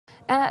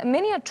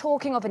Many are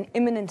talking of an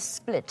imminent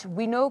split.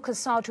 We know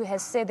Kasatu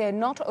has said they're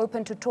not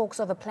open to talks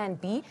of a plan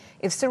B.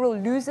 If Cyril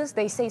loses,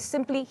 they say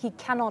simply he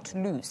cannot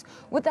lose.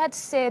 With that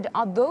said,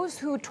 are those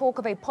who talk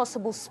of a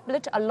possible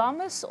split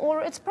alarmists or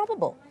it's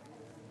probable?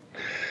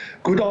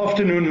 Good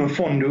afternoon,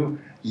 Mfondo.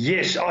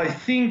 Yes, I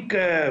think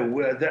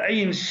the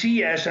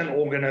ANC as an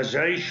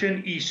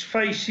organization is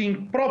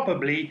facing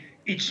probably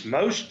its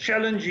most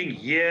challenging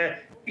year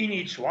in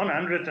its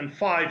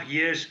 105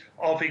 years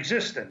of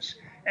existence.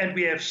 And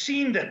we have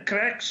seen the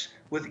cracks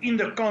within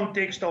the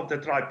context of the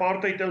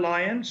tripartite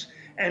alliance,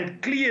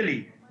 and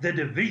clearly the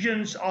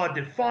divisions are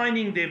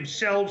defining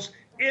themselves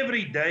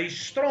every day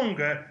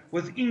stronger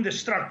within the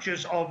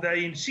structures of the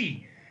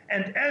ANC.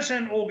 And as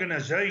an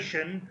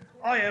organization,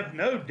 I have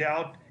no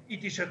doubt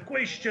it is a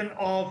question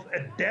of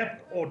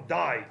adapt or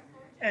die.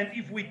 And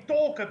if we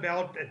talk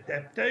about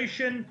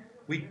adaptation,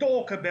 we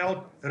talk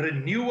about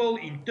renewal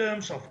in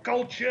terms of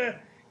culture.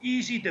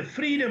 Is it a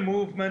freedom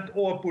movement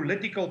or a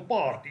political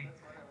party?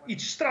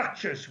 It's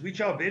structures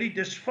which are very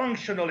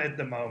dysfunctional at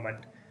the moment.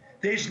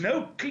 There's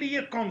no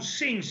clear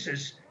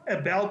consensus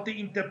about the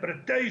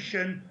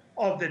interpretation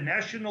of the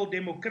National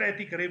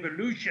Democratic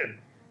Revolution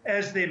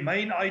as their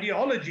main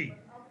ideology.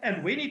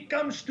 And when it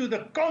comes to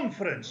the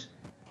conference,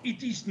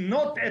 it is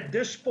not at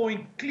this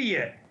point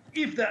clear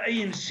if the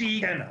ANC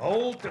can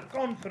hold the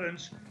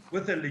conference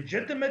with a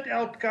legitimate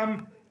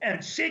outcome,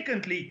 and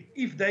secondly,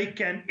 if they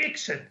can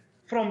exit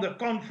from the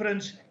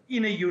conference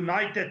in a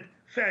united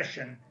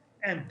fashion.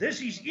 And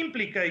this is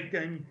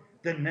implicating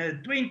the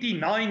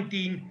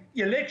 2019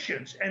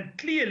 elections. And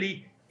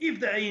clearly, if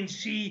the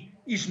ANC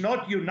is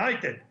not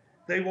united,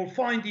 they will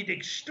find it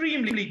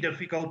extremely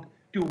difficult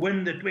to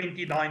win the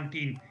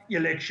 2019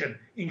 election.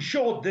 In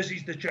short, this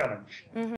is the challenge.